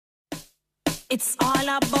It's all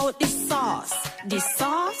about the sauce. The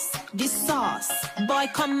sauce, the sauce. Boy,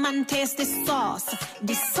 come and taste the sauce.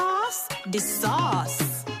 The sauce, the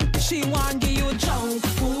sauce. She want give you junk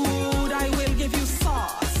food, I will give you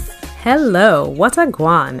sauce. Hello, what's a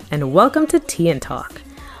guan, and welcome to TeaNTawk,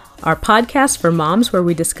 our podcast for moms where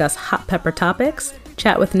we discuss hot pepper topics,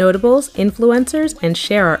 chat with notables, influencers, and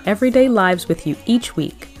share our everyday lives with you each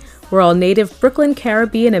week. We're all native Brooklyn,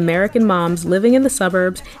 Caribbean, American moms living in the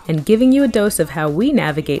suburbs and giving you a dose of how we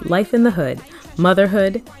navigate life in the hood,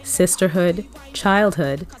 motherhood, sisterhood,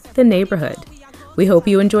 childhood, the neighborhood. We hope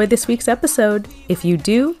you enjoyed this week's episode. If you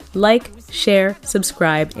do, like, share,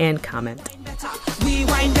 subscribe, and comment.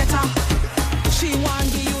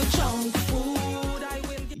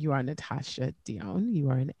 You are Natashia Deon. You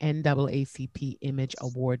are an NAACP Image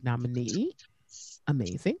Award nominee.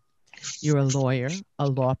 Amazing. You're a lawyer, a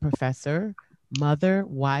law professor, mother,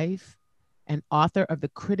 wife, and author of the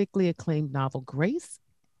critically acclaimed novel Grace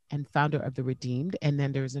and founder of The Redeemed. And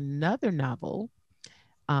then there's another novel,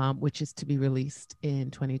 which is to be released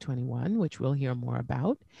in 2021, which we'll hear more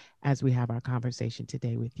about as we have our conversation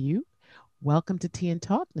today with you. Welcome to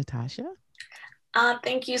TeaNTawk, Natashia.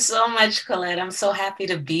 Thank you so much, Colette. I'm so happy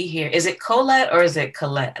to be here. Is it Colette or is it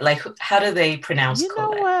Colette? Like, how do they pronounce Colette?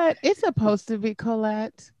 You know what? It's supposed to be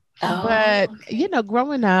Colette. Oh, but, okay. you know,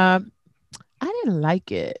 growing up, I didn't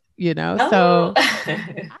like it, you know, Oh. so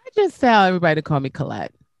I just tell everybody to call me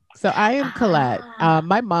Colette. So I am Colette.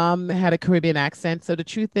 My mom had a Caribbean accent. So the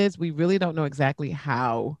truth is, we really don't know exactly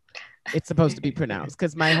how it's supposed to be pronounced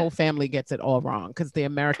because my whole family gets it all wrong because the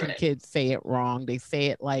American kids say it wrong. They say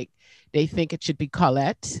it like they think it should be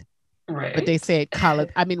Colette, Right. but they say it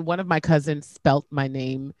Colette. I mean, one of my cousins spelt my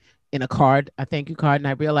name in a card, a thank you card, and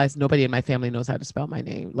I realized nobody in my family knows how to spell my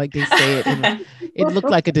name. Like they say it, and it looked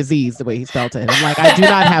like a disease the way he spelled it. I'm like, I do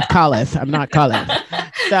not have Colette. I'm not Colette.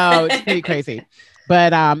 So it's pretty crazy.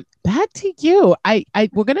 But back to you.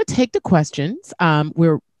 We're gonna take the questions.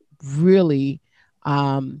 We're really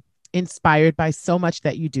inspired by so much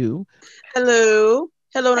that you do. Hello,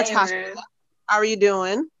 Hey, Natasha. Ruth. How are you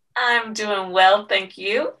doing? I'm doing well, thank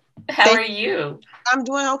you. How are you? I'm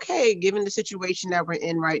doing okay, given the situation that we're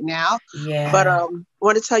in right now. Yeah. But I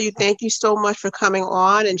want to tell you, thank you so much for coming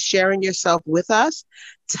on and sharing yourself with us.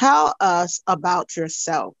 Tell us about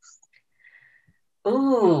yourself.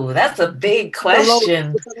 Ooh, that's a big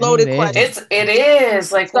question. It's a loaded question. It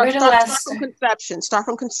is. Like, where do I start from conception? Start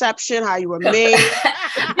from conception, how you were made.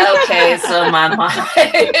 Okay, so my mom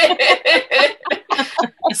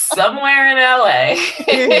somewhere in LA.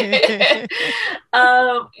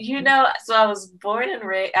 You know, so I was born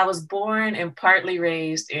and partly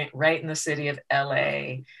raised right in the city of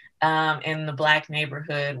LA, in the Black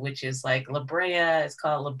neighborhood, which is like La Brea. It's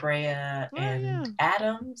called La Brea and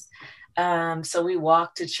Adams. So we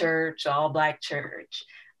walked to church, all Black church.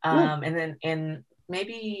 And then in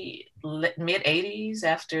maybe mid 80s,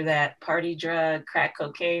 after that party drug, crack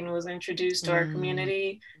cocaine was introduced to our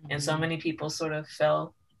community, and so many people sort of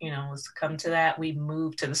fell, come to that, we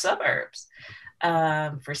moved to the suburbs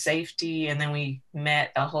for safety. And then we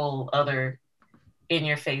met a whole other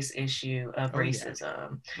in-your-face issue of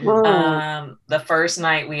racism. The first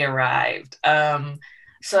night we arrived.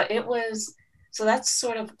 So I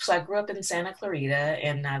grew up in Santa Clarita,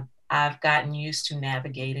 and I've gotten used to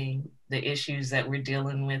navigating the issues that we're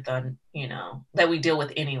dealing with that we deal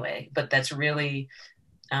with anyway, but that's really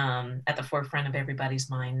at the forefront of everybody's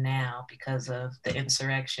mind now because of the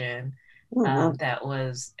insurrection that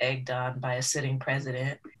was egged on by a sitting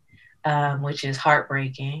president, which is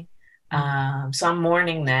heartbreaking. So I'm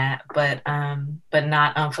mourning that, but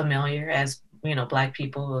not unfamiliar as, Black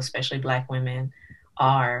people, especially Black women,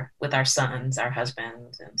 are with our sons, our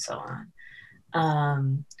husbands, and so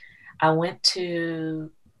on. I went to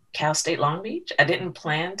Cal State Long Beach. I didn't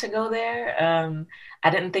plan to go there. I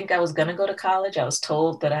didn't think I was going to go to college. I was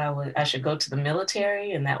told that I should go to the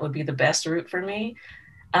military, and that would be the best route for me.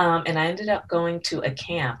 And I ended up going to a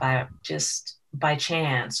camp. I just by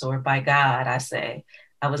chance or by God, I say.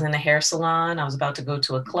 I was in a hair salon. I was about to go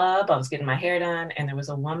to a club. I was getting my hair done, and there was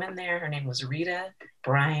a woman there. Her name was Rita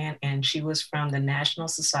Bryant, and she was from the National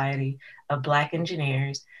Society of Black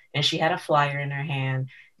Engineers, and she had a flyer in her hand,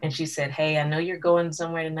 and she said, "Hey, I know you're going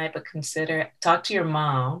somewhere tonight, but talk to your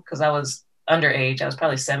mom," because I was underage. I was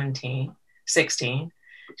probably 17, 16.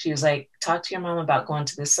 She was like, "Talk to your mom about going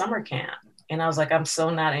to this summer camp." And I was like, "I'm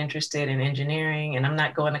so not interested in engineering, and I'm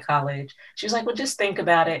not going to college." She was like, "Well, just think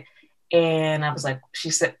about it." And I was like,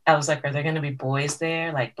 "Are there going to be boys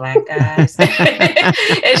there, like Black guys?"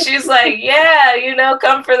 And she's like, "Yeah,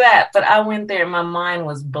 come for that." But I went there and my mind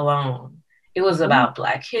was blown. It was about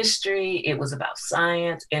Black history. It was about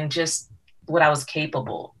science and just what I was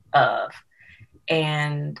capable of.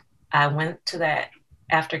 And I went to that,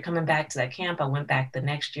 after coming back to that camp, I went back the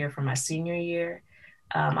next year for my senior year.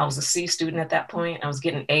 I was a C student at that point. I was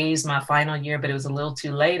getting A's my final year, but it was a little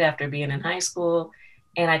too late after being in high school.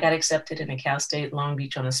 And I got accepted into Cal State Long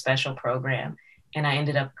Beach on a special program. And I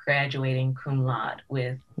ended up graduating cum laude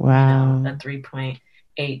with a 3.8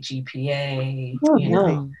 GPA,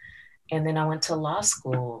 And then I went to law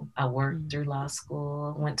school. I worked through law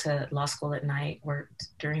school, went to law school at night, worked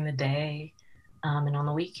during the day, and on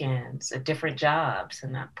the weekends at different jobs.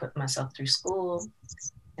 And I put myself through school,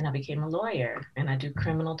 and I became a lawyer, and I do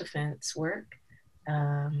criminal defense work.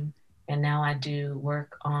 And now I do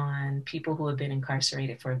work on people who have been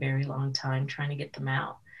incarcerated for a very long time, trying to get them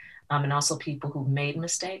out. And also people who've made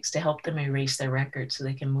mistakes, to help them erase their record so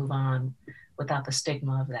they can move on without the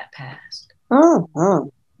stigma of that past. Oh,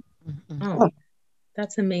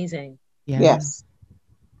 that's amazing. Yes.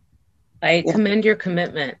 I commend your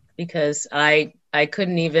commitment, because I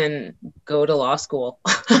couldn't even go to law school.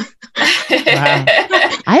 Wow.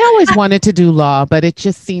 I always wanted to do law, but it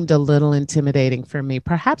just seemed a little intimidating for me.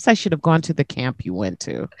 Perhaps I should have gone to the camp you went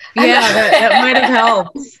to. Yeah, that might have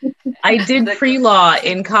helped. I did pre-law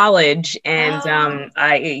in college, and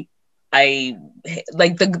I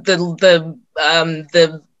like the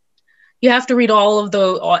you have to read all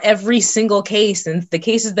of every single case, and the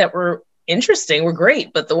cases that were interesting were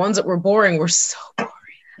great, but the ones that were boring were so boring.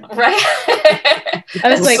 Right. I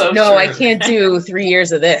was like, so no, true. I can't do 3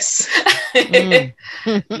 years of this. That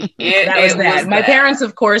was bad. My parents,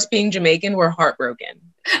 of course, being Jamaican, were heartbroken.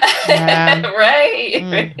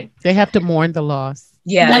 Right. They have to mourn the loss.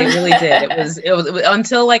 Yeah, they really did. It was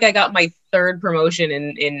until like I got my third promotion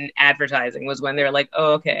in advertising was when they were like,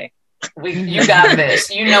 oh, okay. You got this.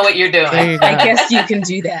 You know what you're doing. I guess you can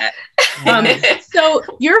do that. So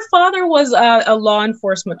your father was a law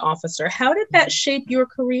enforcement officer. How did that shape your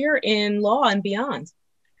career in law and beyond?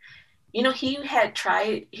 You know, he had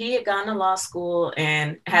gone to law school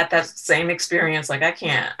and had that same experience. Like, I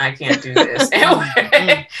can't do this.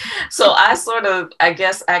 So I sort of, I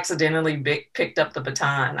guess, accidentally picked up the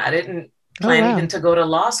baton. I didn't plan even to go to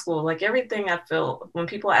law school. Like, everything I feel, when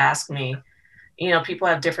people ask me, you know, people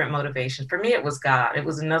have different motivations. For me, it was God. It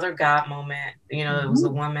was another God moment. You know, it was a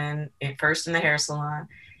woman first in the hair salon.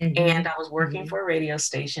 And I was working for a radio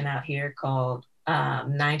station out here called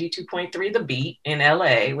 92.3 The Beat in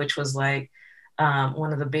LA, which was like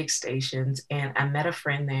one of the big stations. And I met a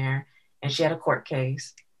friend there, and she had a court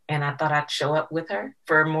case. And I thought I'd show up with her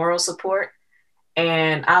for moral support.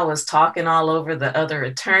 And I was talking all over the other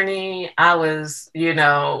attorney. I was, you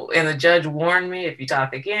know, and the judge warned me, if you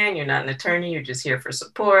talk again, you're not an attorney, you're just here for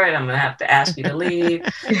support. I'm going to have to ask you to leave.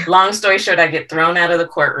 Long story short, I get thrown out of the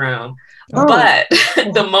courtroom. Oh. But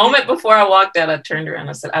the moment before I walked out, I turned around and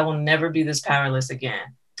I said, I will never be this powerless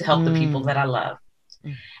again to help the people that I love.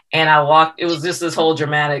 And I walked, it was just this whole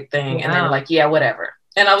dramatic thing. Wow. And they were like, yeah, whatever.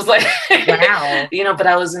 And I was like, wow, you know, but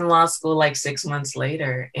I was in law school like 6 months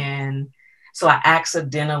later. And so I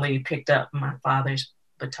accidentally picked up my father's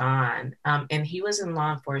baton, and he was in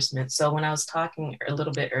law enforcement. So when I was talking a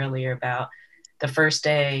little bit earlier about the first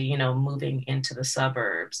day, you know, moving into the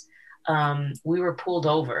suburbs, we were pulled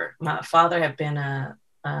over. My father had been a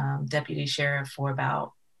deputy sheriff for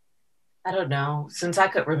about, I don't know, since I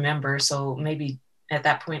could remember. So maybe at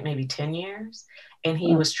that point, maybe 10 years. And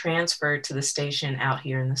he was transferred to the station out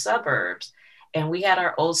here in the suburbs. And we had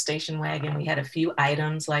our old station wagon. We had a few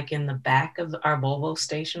items like in the back of our Volvo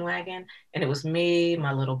station wagon. And it was me,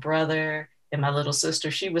 my little brother, and my little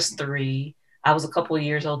sister. She was 3. I was a couple of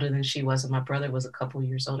years older than she was. And my brother was a couple of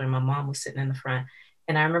years older. And my mom was sitting in the front.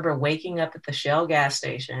 And I remember waking up at the Shell gas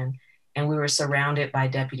station, and we were surrounded by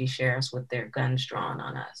deputy sheriffs with their guns drawn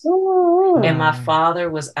on us. Oh. And my father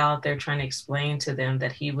was out there trying to explain to them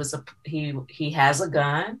that he has a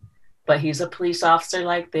gun, but he's a police officer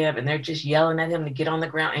like them, and they're just yelling at him to get on the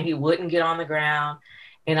ground, and he wouldn't get on the ground.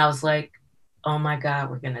 And I was like, oh my God,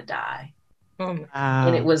 we're going to die. Wow.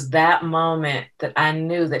 And it was that moment that I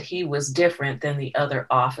knew that he was different than the other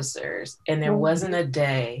officers. And there wasn't a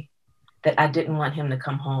day that I didn't want him to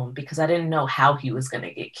come home, because I didn't know how he was going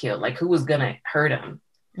to get killed, like who was going to hurt him.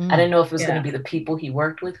 I didn't know if it was going to be the people he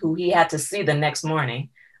worked with, who he had to see the next morning.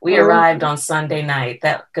 We arrived on Sunday night,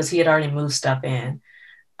 because he had already moved stuff in.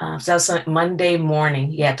 So Monday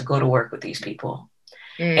morning, he had to go to work with these people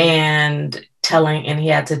and he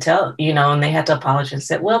had to tell, you know, and they had to apologize and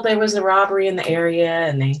said, well, there was a robbery in the area,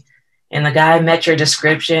 and the guy met your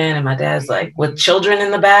description. And my dad's like, with children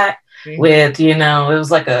in the back, with, you know, it was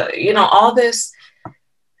like all this.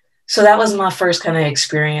 So that was my first kind of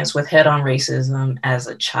experience with head-on racism as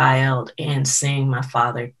a child and seeing my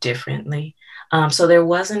father differently. So there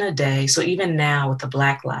wasn't a day. So even now with the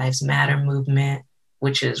Black Lives Matter movement,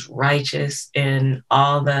 which is righteous, and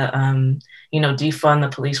all the, defund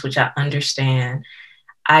the police, which I understand,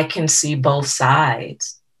 I can see both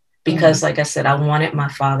sides because, like I said, I wanted my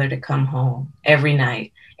father to come home every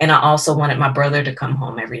night. And I also wanted my brother to come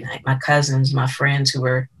home every night, my cousins, my friends who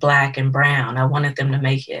were Black and brown. I wanted them to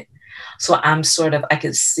make it. So I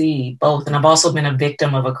could see both. And I've also been a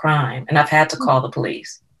victim of a crime, and I've had to call the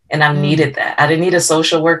police, and I've needed that. I didn't need a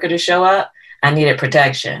social worker to show up. I needed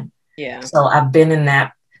protection. Yeah. So I've been in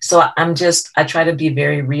that. So I try to be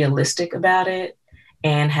very realistic about it,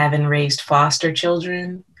 and having raised foster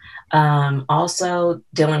children, also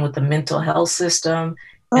dealing with the mental health system.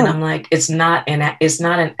 And I'm like, it's not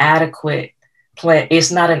an adequate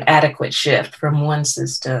shift from one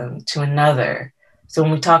system to another. So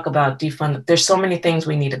when we talk about defund, there's so many things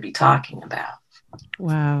we need to be talking about.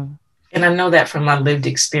 Wow. And I know that from my lived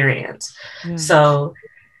experience. Yeah. So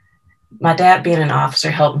my dad being an officer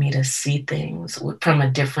helped me to see things from a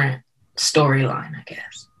different storyline, I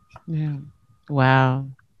guess. Yeah. Wow.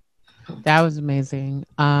 That was amazing.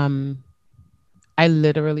 I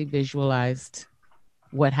literally visualized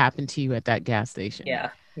what happened to you at that gas station.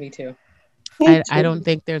 Yeah, me too. I don't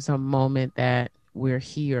think there's a moment that we're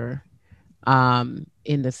here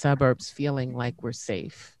in the suburbs feeling like we're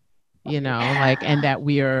safe, and that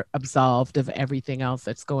we are absolved of everything else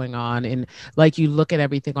that's going on. And like, you look at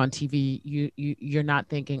everything on TV, you're not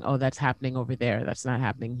thinking, oh, that's happening over there, that's not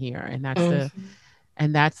happening here. And that's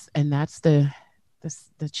the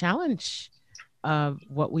challenge of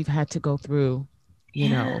what we've had to go through,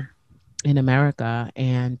 in America.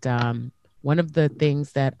 And one of the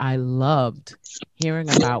things that I loved hearing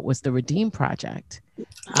about was the Redeem Project.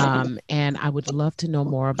 And I would love to know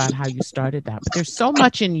more about how you started that. But there's so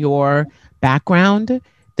much in your background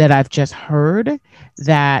that I've just heard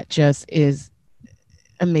that just is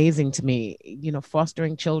amazing to me.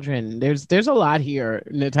 Fostering children. There's a lot here,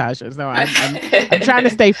 Natashia. So I'm trying to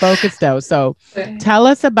stay focused though. So tell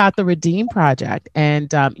us about the Redeem Project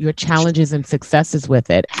and your challenges and successes with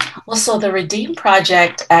it. Well, so the Redeem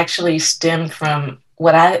Project actually stemmed from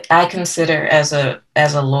what I consider as a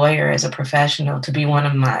lawyer, as a professional, to be one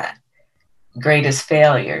of my greatest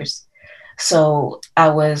failures. So I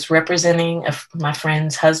was representing my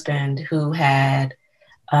friend's husband who had,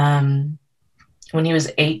 when he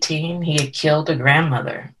was 18, he had killed a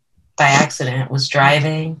grandmother by accident, was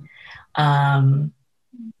driving, and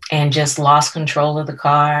just lost control of the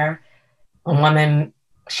car. A woman,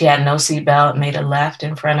 she had no seatbelt, made a left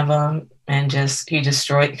in front of him, and he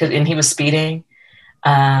destroyed, and he was speeding.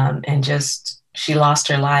 She lost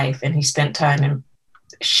her life, and he spent time in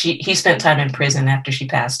prison after she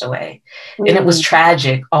passed away. And it was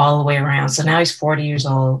tragic all the way around. So now he's 40 years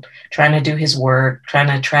old, trying to do his work, trying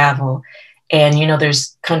to travel. And,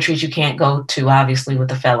 there's countries you can't go to, obviously,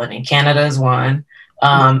 with a felony. Canada is one.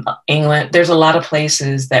 England, there's a lot of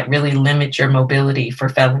places that really limit your mobility for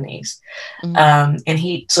felonies. And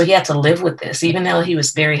he had to live with this. Even though he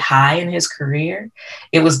was very high in his career,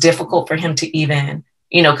 it was difficult for him to even,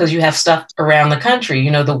 because you have stuff around the country.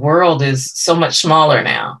 The world is so much smaller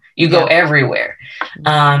now. You go everywhere.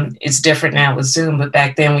 It's different now with Zoom, but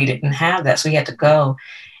back then we didn't have that. So he had to go.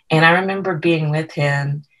 And I remember being with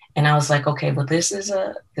him, and I was like, okay, well, this is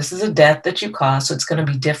a death that you caused, so it's going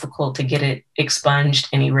to be difficult to get it expunged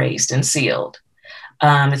and erased and sealed.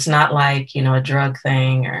 It's not like, a drug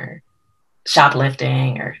thing or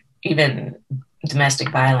shoplifting or even domestic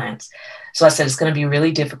violence. So I said, it's going to be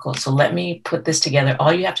really difficult. So let me put this together.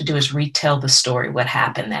 All you have to do is retell the story, what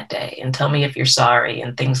happened that day, and tell me if you're sorry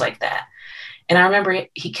and things like that. And I remember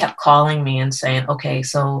he kept calling me and saying, okay,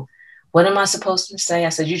 so what am I supposed to say? I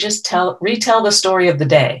said, you just retell the story of the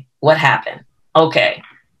day. What happened? Okay.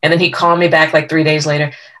 And then he called me back like 3 days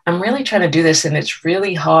later. I'm really trying to do this, and it's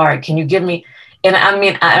really hard. Can you give me? And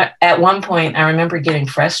at one point, I remember getting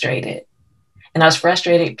frustrated. And I was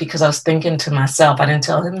frustrated because I was thinking to myself, I didn't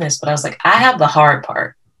tell him this, but I was like, I have the hard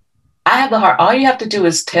part. All you have to do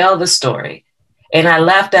is tell the story. And I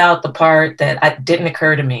left out the part that didn't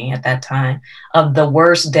occur to me at that time of the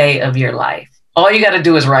worst day of your life. All you got to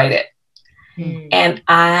do is write it. And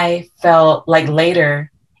I felt like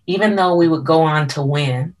later, even though we would go on to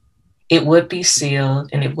win, it would be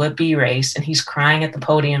sealed and it would be erased. And he's crying at the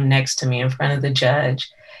podium next to me in front of the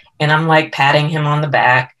judge. And I'm like patting him on the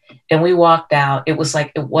back. And we walked out. It was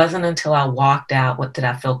like, it wasn't until I walked out, did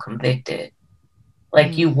I feel convicted?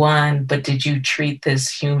 Like, you won, but did you treat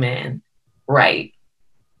this human right?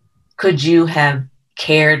 Could you have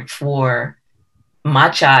cared for my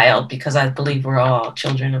child, because I believe we're all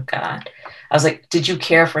children of God. I was like, did you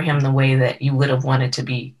care for him the way that you would have wanted to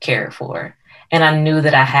be cared for? And I knew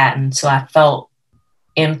that I hadn't. So I felt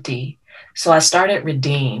empty. So I started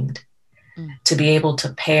Redeemed to be able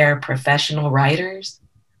to pair professional writers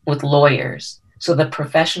with lawyers. So the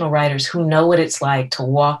professional writers who know what it's like to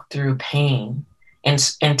walk through pain and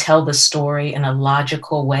tell the story in a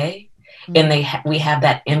logical way. And we have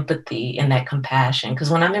that empathy and that compassion.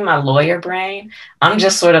 Because when I'm in my lawyer brain, I'm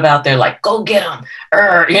just sort of out there like, go get them.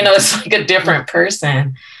 It's like a different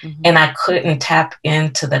person. And I couldn't tap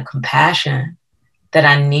into the compassion that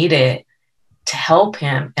I needed to help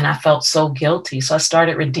him. And I felt so guilty. So I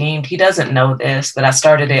started Redeemed. He doesn't know this, but I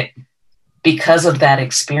started it because of that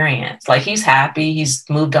experience. Like, he's happy. He's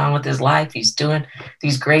moved on with his life. He's doing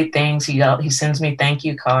these great things. He sends me thank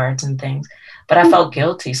you cards and things. But I felt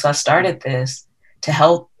guilty. So I started this to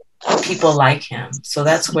help people like him. So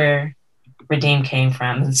that's where Redeem came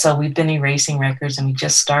from. And so we've been erasing records, and we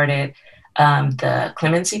just started the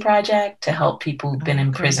Clemency Project to help people who've been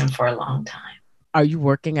in prison for a long time. Are you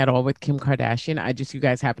working at all with Kim Kardashian? You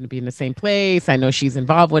guys happen to be in the same place. I know she's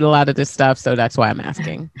involved with a lot of this stuff, so that's why I'm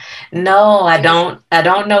asking. No, I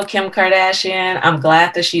don't know Kim Kardashian. I'm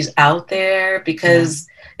glad that she's out there because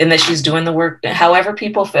and that she's doing the work. However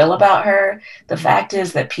people feel about her, the fact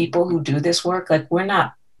is that people who do this work, like, we're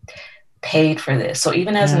not paid for this. So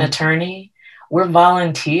even as an attorney, we're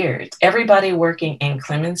volunteers. Everybody working in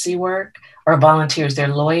clemency work are volunteers. They're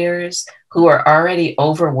lawyers who are already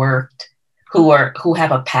overworked, who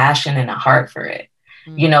have a passion and a heart for it,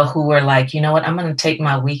 who are like, you know what, I'm going to take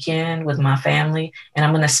my weekend with my family and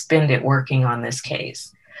I'm going to spend it working on this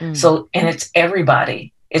case. So, and it's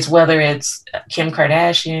everybody. It's whether it's Kim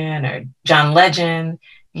Kardashian or John Legend.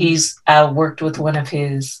 I worked with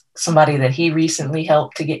somebody that he recently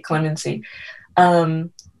helped to get clemency. So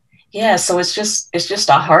it's just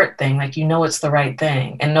a heart thing. Like, it's the right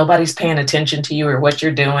thing and nobody's paying attention to you or what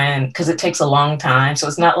you're doing because it takes a long time. So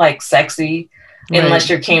it's not like sexy unless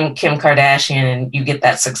you're Kim Kardashian and you get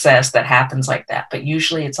that success that happens like that. But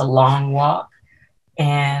usually it's a long walk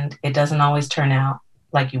and it doesn't always turn out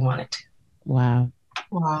like you want it to. Wow.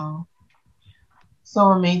 So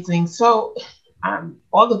amazing. So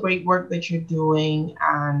all the great work that you're doing,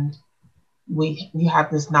 and you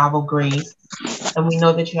have this novel, Grace, and we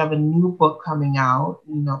know that you have a new book coming out.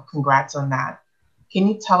 Congrats on that. Can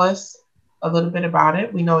you tell us a little bit about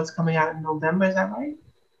it? We know it's coming out in November. Is that right?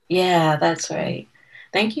 Yeah, that's right.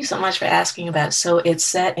 Thank you so much for asking about it. So it's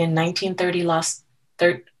set in 1930 Los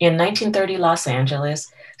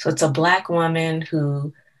Angeles. So it's a Black woman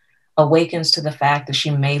who awakens to the fact that she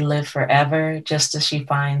may live forever just as she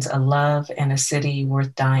finds a love and a city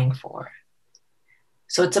worth dying for.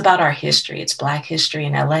 So it's about our history. It's Black history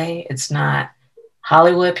in LA. It's not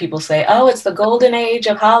Hollywood. People say, oh, it's the golden age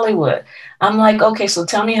of Hollywood. I'm like, okay, so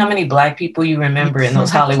tell me how many Black people you remember in those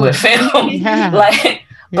Hollywood films.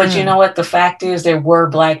 But you know what? The fact is there were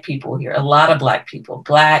Black people here, a lot of Black people,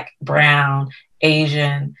 Black, brown,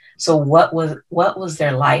 Asian. So what was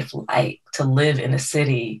their life like to live in a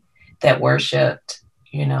city that worshiped,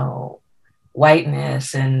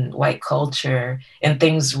 whiteness and white culture and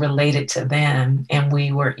things related to them, and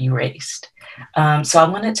we were erased. So I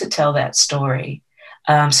wanted to tell that story.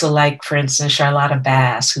 So like, for instance, Charlotta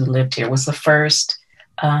Bass, who lived here, was the first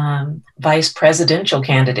vice presidential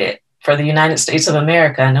candidate for the United States of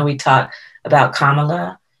America. I know we talk about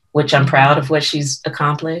Kamala, which I'm proud of what she's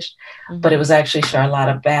accomplished, but it was actually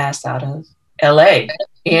Charlotta Bass out of LA,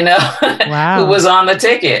 who was on the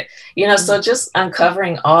ticket, so just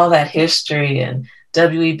uncovering all that history and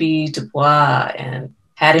W.E.B. Du Bois and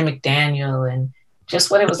Hattie McDaniel and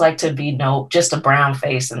just what it was like to be just a brown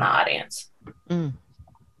face in the audience.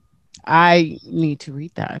 I need to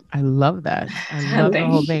read that. I love that. I love the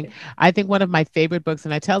whole thing. I think one of my favorite books,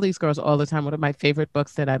 and I tell these girls all the time, one of my favorite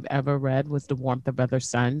books that I've ever read was The Warmth of Other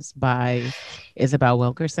Suns by Isabel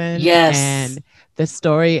Wilkerson. Yes. And the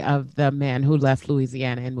story of the man who left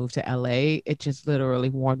Louisiana and moved to LA, it just literally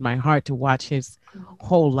warmed my heart to watch his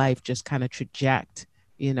whole life just kind of traject,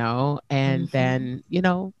 and then,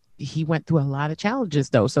 he went through a lot of challenges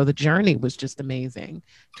though. So the journey was just amazing.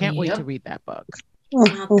 Can't wait to read that book.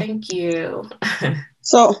 Oh, thank you.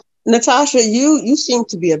 So, Natashia, you seem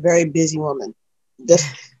to be a very busy woman.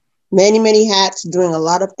 Just many, many hats, doing a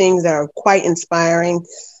lot of things that are quite inspiring,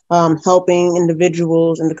 helping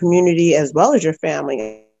individuals in the community as well as your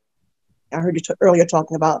family. I heard you earlier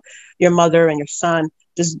talking about your mother and your son.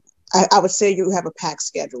 I would say you have a packed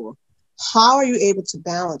schedule. How are you able to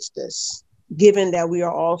balance this, given that we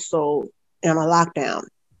are also in a lockdown?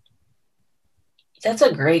 That's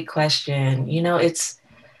a great question. It's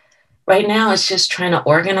right now it's just trying to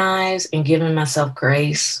organize and giving myself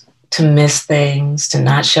grace to miss things, to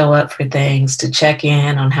not show up for things, to check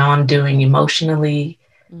in on how I'm doing emotionally,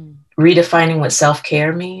 redefining what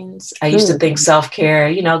self-care means. I used to think self-care,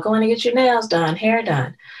 you know, going to get your nails done, hair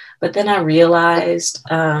done. But then I realized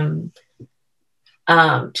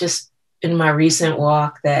just in my recent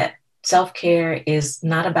walk that self-care is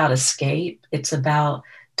not about escape. It's about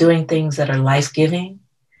doing things that are life-giving.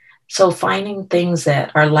 So finding things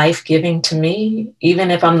that are life-giving to me, even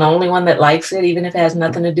if I'm the only one that likes it, even if it has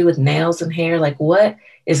nothing to do with nails and hair, like what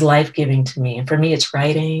is life-giving to me? And for me, it's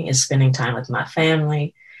writing, it's spending time with my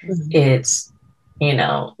family. It's, you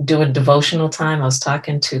know, doing devotional time. I was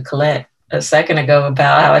talking to Colette a second ago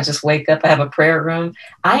about how I just wake up, I have a prayer room.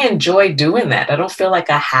 I enjoy doing that. I don't feel like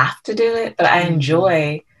I have to do it, but I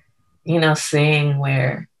enjoy, you know, seeing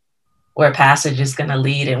where passage is going to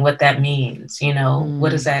lead and what that means, you know,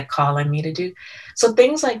 what is that calling me to do? So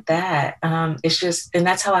things like that. It's just, and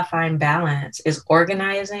that's how I find balance, is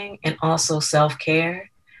organizing and also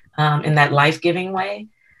self-care in that life-giving way.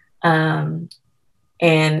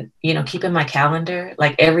 And, you know, keeping my calendar,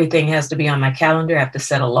 like everything has to be on my calendar. I have to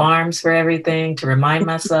set alarms for everything to remind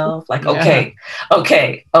myself, like, okay,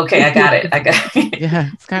 I got it. Yeah,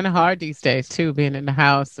 it's kind of hard these days too, being in the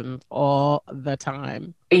house and all the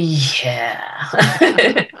time. Yeah.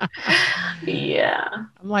 Yeah.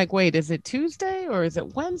 I'm like, wait, is it Tuesday or is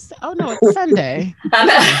it Wednesday? Oh no, it's Sunday.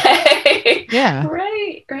 Yeah.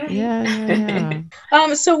 Right. Yeah.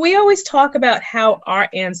 So we always talk about how our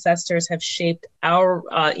ancestors have shaped our,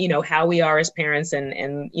 you know, how we are as parents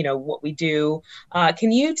and, you know, what we do.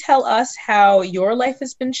 Can you tell us how your life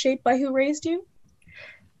has been shaped by who raised you?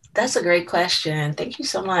 That's a great question. Thank you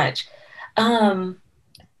so much.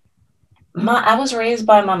 I was raised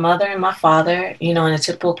by my mother and my father, you know, in a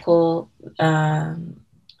typical,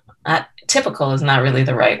 typical is not really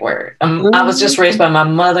the right word. I was just raised by my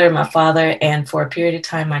mother, my father, and for a period of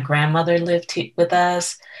time, my grandmother lived with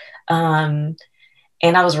us.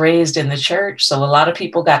 And I was raised in the church, so a lot of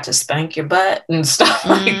people got to spank your butt and stuff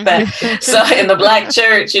like that. So in the Black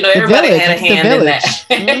church, you know, everybody had a hand in that.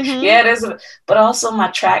 Yeah, it is. But also my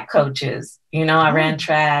track coaches, you know, I ran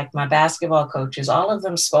track, my basketball coaches, all of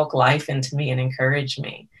them spoke life into me and encouraged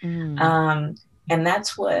me. And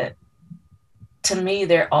that's what, to me,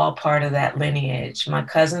 they're all part of that lineage. My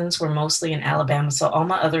cousins were mostly in Alabama, so all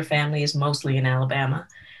my other family is mostly in Alabama.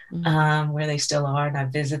 Where they still are, and I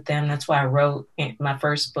visit them. That's why I wrote my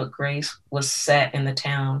first book, Grace, was set in the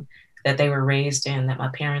town that they were raised in, that my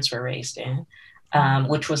parents were raised in,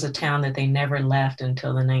 which was a town that they never left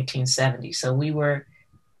until the 1970s. So we were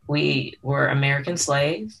American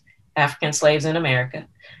slaves, African slaves in America.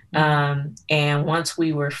 And once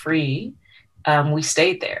we were free, we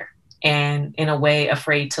stayed there, and in a way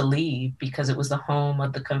afraid to leave because it was the home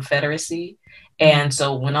of the Confederacy. And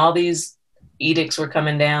so when all these edicts were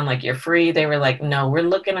coming down, like, you're free, they were like, no, we're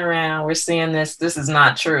looking around, we're seeing this is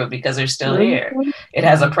not true, because they're still here. It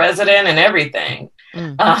has a president and everything.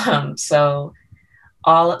 So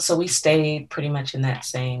we stayed pretty much in that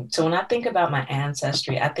same. So when I think about my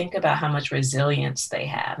ancestry, I think about how much resilience they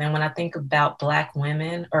have. And when I think about Black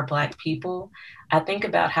women or Black people, I think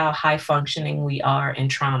about how high functioning we are in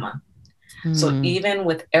trauma. So even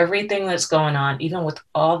with everything that's going on, even with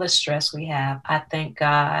all the stress we have, I thank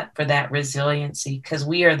God for that resiliency, because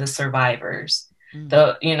we are the survivors,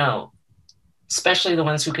 you know, especially the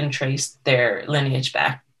ones who can trace their lineage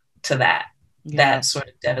back to that sort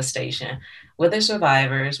of devastation. We're the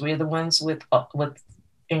survivors. We're the ones with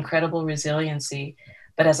incredible resiliency.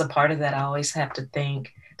 But as a part of that, I always have to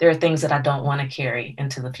think there are things that I don't want to carry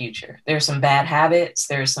into the future. There's some bad habits.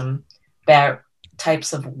 There's some bad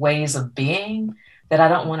types of ways of being that I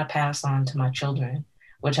don't want to pass on to my children,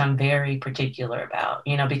 which I'm very particular about,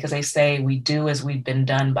 you know, because they say we do as we've been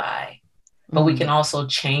done by, but we can also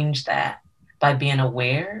change that by being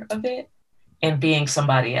aware of it and being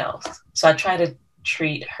somebody else. So I try to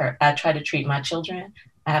treat my children.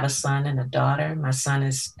 I have a son and a daughter. My son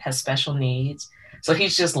has special needs. So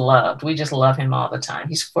he's just loved. We just love him all the time.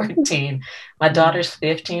 He's 14. My daughter's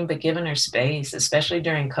 15, but giving her space, especially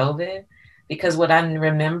during COVID. Because what I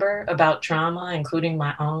remember about trauma, including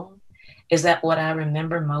my own, is that what I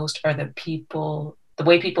remember most are the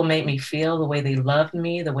way people made me feel, the way they loved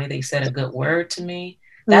me, the way they said a good word to me.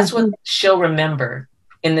 That's what she'll remember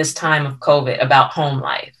in this time of COVID about home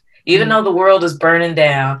life. Even though the world is burning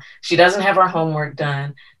down, she doesn't have her homework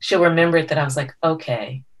done. She'll remember that I was like,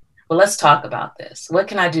 okay, well, let's talk about this. What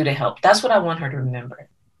can I do to help? That's what I want her to remember.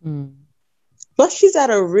 Plus, she's at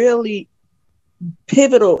a really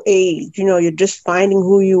pivotal age. You know, you're just finding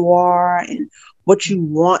who you are and what you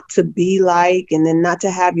want to be like, and then not to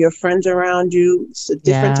have your friends around you. It's a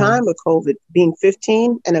different time with COVID. Being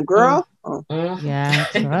 15 and a girl. Oh. Yeah,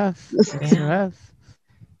 it's rough. It's rough.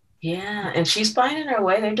 Yeah, and she's finding her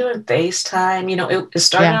way. They're doing FaceTime. You know, it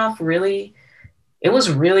started off really, it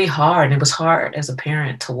was really hard. It was hard as a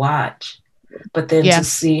parent to watch. But then to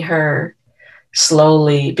see her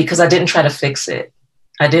slowly, because I didn't try to fix it.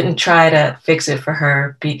 I didn't try to fix it for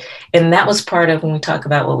her. And that was part of when we talk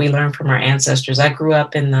about what we learned from our ancestors. I grew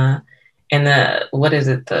up in the, what is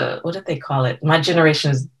it? What did they call it? My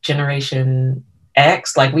generation's Generation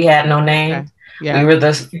X. Like, we had no name. Okay. Yeah. We were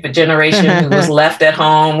the generation who was left at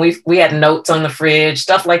home. We had notes on the fridge,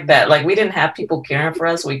 stuff like that. Like, we didn't have people caring for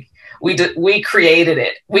us. We created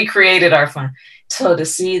it. We created our fun. So to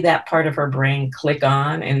see that part of her brain click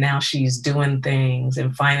on, and now she's doing things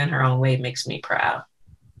and finding her own way, makes me proud.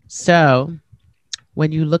 So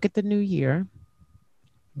when you look at the new year,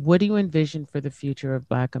 what do you envision for the future of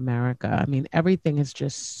Black America? I mean, everything is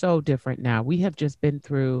just so different now. We have just been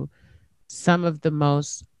through some of the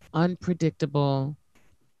most unpredictable,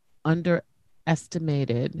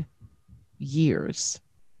 underestimated years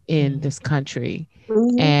in this country.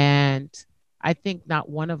 And I think not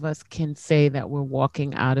one of us can say that we're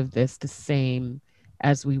walking out of this the same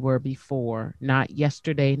as we were before. Not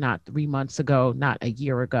yesterday, not 3 months ago, not a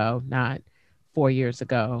year ago, not 4 years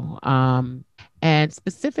ago. And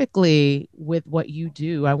specifically with what you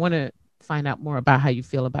do, I want to find out more about how you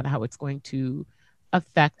feel about how it's going to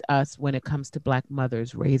affect us when it comes to Black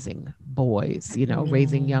mothers raising boys, you know,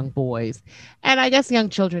 raising young boys. And I guess young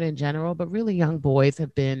children in general, but really young boys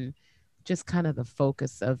have been just kind of the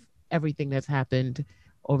focus of everything that's happened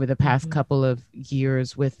over the past couple of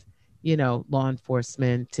years with, you know, law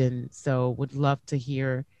enforcement. And so would love to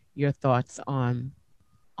hear your thoughts on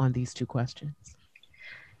these two questions.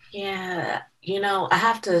 Yeah, you know, I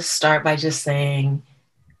have to start by just saying,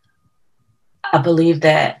 I believe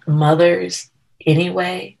that mothers,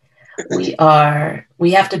 anyway, we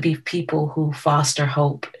have to be people who foster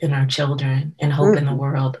hope in our children and hope in the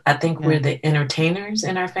world. I think we're the entertainers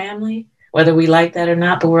in our family, whether we like that or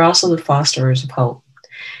not, but we're also the fosterers of hope.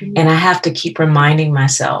 And I have to keep reminding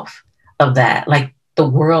myself of that. Like, the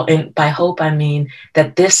world, and by hope, I mean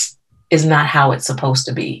that this is not how it's supposed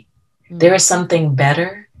to be. There is something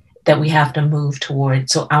better that we have to move toward.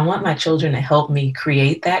 So I want my children to help me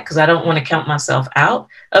create that, because I don't want to count myself out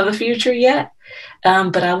of the future yet.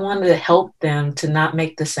 But I want to help them to not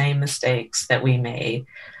make the same mistakes that we made.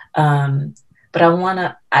 But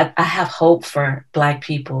I have hope for Black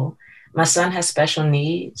people. My son has special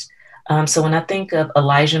needs. So when I think of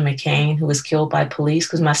Elijah McCain, who was killed by police,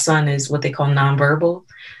 because my son is what they call nonverbal.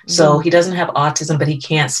 So he doesn't have autism, but he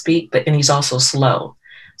can't speak, and he's also slow.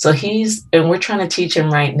 So and we're trying to teach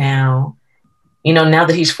him right now, you know, now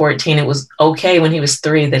that he's 14, it was okay when he was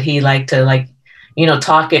 3 that he liked to, like, you know,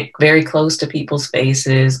 talk it very close to people's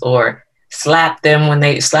faces or slap them when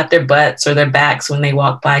they slap their butts or their backs when they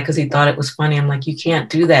walk by, because he thought it was funny. I'm like, you can't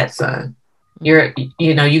do that, son. You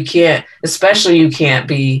can't, especially you can't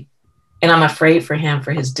be. And I'm afraid for him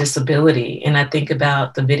for his disability. And I think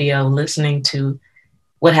about the video, listening to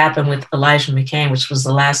what happened with Elijah McCain, which was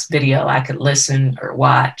the last video I could listen or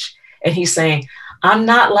watch. And he's saying, I'm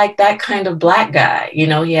not like that kind of Black guy. You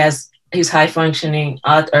know, he's high functioning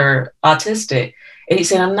or autistic. And he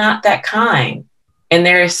said, I'm not that kind. And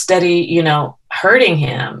they're steady, you know, hurting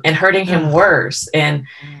him and hurting him worse. And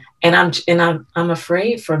I'm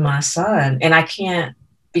afraid for my son. And I can't,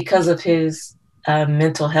 because of his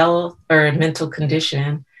mental health or mental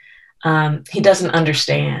condition, he doesn't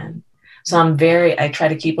understand. So I try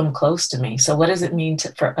to keep him close to me. So what does it mean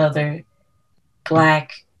for other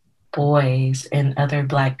Black boys and other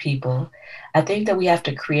Black people? I think that we have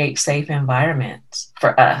to create safe environments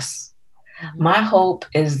for us. My hope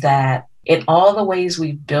is that in all the ways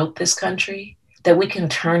we've built this country, that we can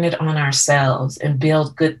turn it on ourselves and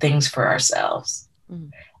build good things for ourselves.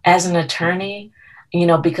 As an attorney, you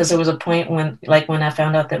know, because there was a point when I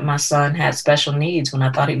found out that my son had special needs, when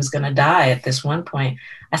I thought he was going to die at this one point,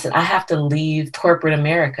 I said, I have to leave corporate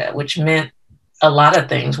America, which meant a lot of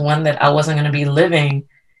things. One, that I wasn't going to be living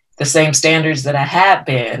the same standards that I had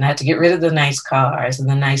been. I had to get rid of the nice cars and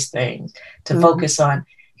the nice things to focus on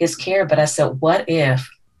his care. But I said, what if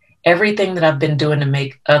everything that I've been doing to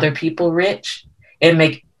make other people rich and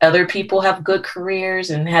make other people have good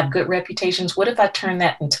careers and have good reputations, what if I turn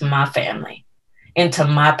that into my family, into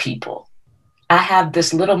my people? I have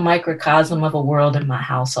this little microcosm of a world in my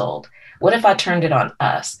household. What if I turned it on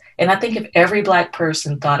us? And I think if every Black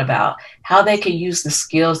person thought about how they could use the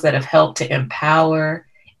skills that have helped to empower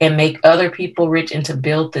and make other people rich and to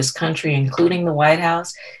build this country, including the White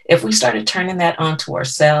House, if we started turning that onto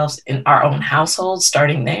ourselves in our own households,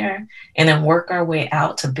 starting there, and then work our way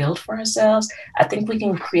out to build for ourselves, I think we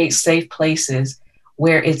can create safe places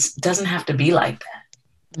where it doesn't have to be like that.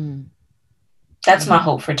 That's my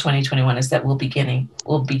hope for 2021, is that we'll begin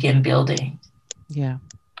building. Yeah.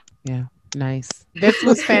 Nice. This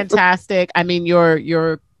was fantastic. I mean,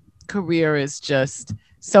 your career is just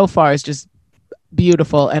so far is just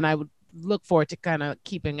beautiful, and I would look forward to kind of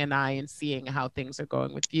keeping an eye and seeing how things are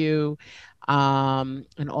going with you,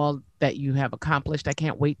 and all that you have accomplished. I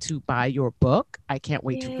can't wait to buy your book. I can't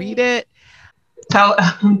wait to read it. Tell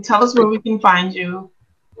us where we can find you,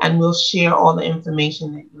 and we'll share all the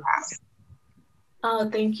information that you have. Oh,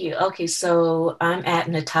 thank you. Okay, so I'm at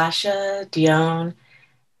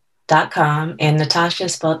Natashia.Deon.com, and Natashia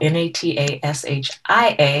is spelled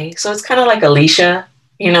Natashia. So it's kind of like Alicia,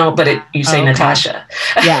 but you say Natasha.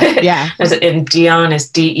 Yeah. And Deon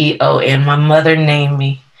is Deon. My mother named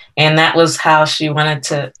me, and that was how she wanted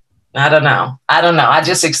to. I don't know. I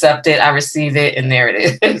just accept it. I receive it, and there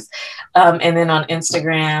it is. And then on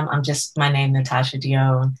Instagram, I'm just my name, Natashia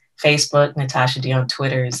Deon. Facebook, Natashia Deon.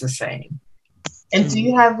 Twitter is the same. And do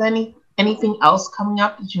you have anything else coming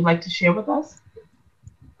up that you'd like to share with us?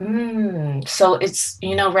 So it's,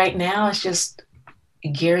 right now it's just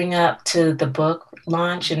gearing up to the book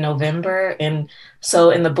launch in November. And so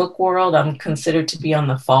in the book world, I'm considered to be on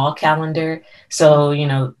the fall calendar. So,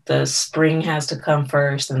 the spring has to come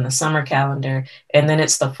first, and the summer calendar, and then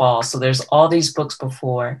it's the fall. So there's all these books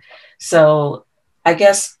before. So I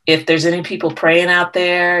guess if there's any people praying out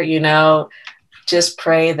there, just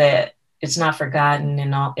pray that it's not forgotten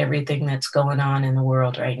in everything that's going on in the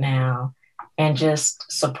world right now, and just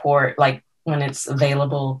support, like when it's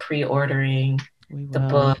available, pre-ordering the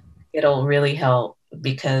book. It'll really help,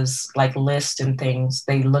 because like List and things,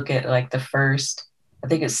 they look at like the first, I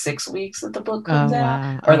think it's 6 weeks that the book comes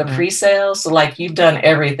out, or the pre-sale. So like you've done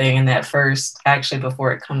everything in that first, actually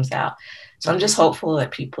before it comes out. So I'm just hopeful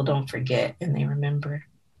that people don't forget and they remember.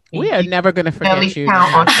 We are never going to forget you.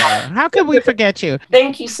 How could we forget you?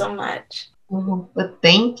 Thank you so much. But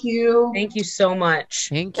thank you. Thank you so much.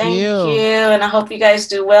 Thank you. you. And I hope you guys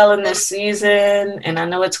do well in this season. And I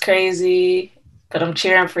know it's crazy, but I'm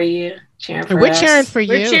cheering for you. We're cheering for you.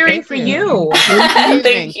 We're cheering for you. Thank you.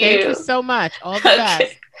 Thank you so much. All the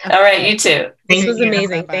best. All right, you too. This was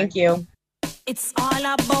amazing. Thank you. It's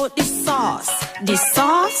all about the sauce. The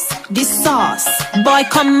sauce, the sauce. Boy,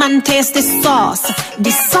 come and taste the sauce.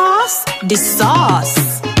 The sauce, the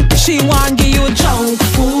sauce. She want give you junk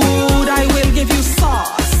food, I will give you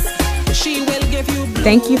sauce. She will give you.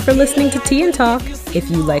 Thank you for listening to TeaNTawk.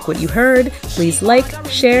 If you like what you heard, please like,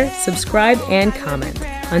 share, subscribe, and comment.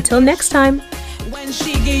 Until next time. When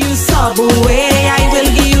she give you Subway, I will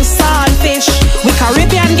give you saltfish. We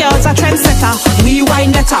Caribbean girls are trendsetter. We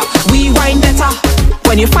wine better, we wine better.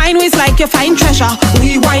 When you find ways like you find treasure,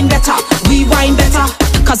 we wine better, we wine better.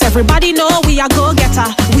 Cause everybody know we are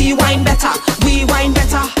go-getter. We wine better, we wine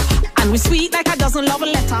better. And we sweet like a dozen love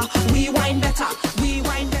letter. We wine better.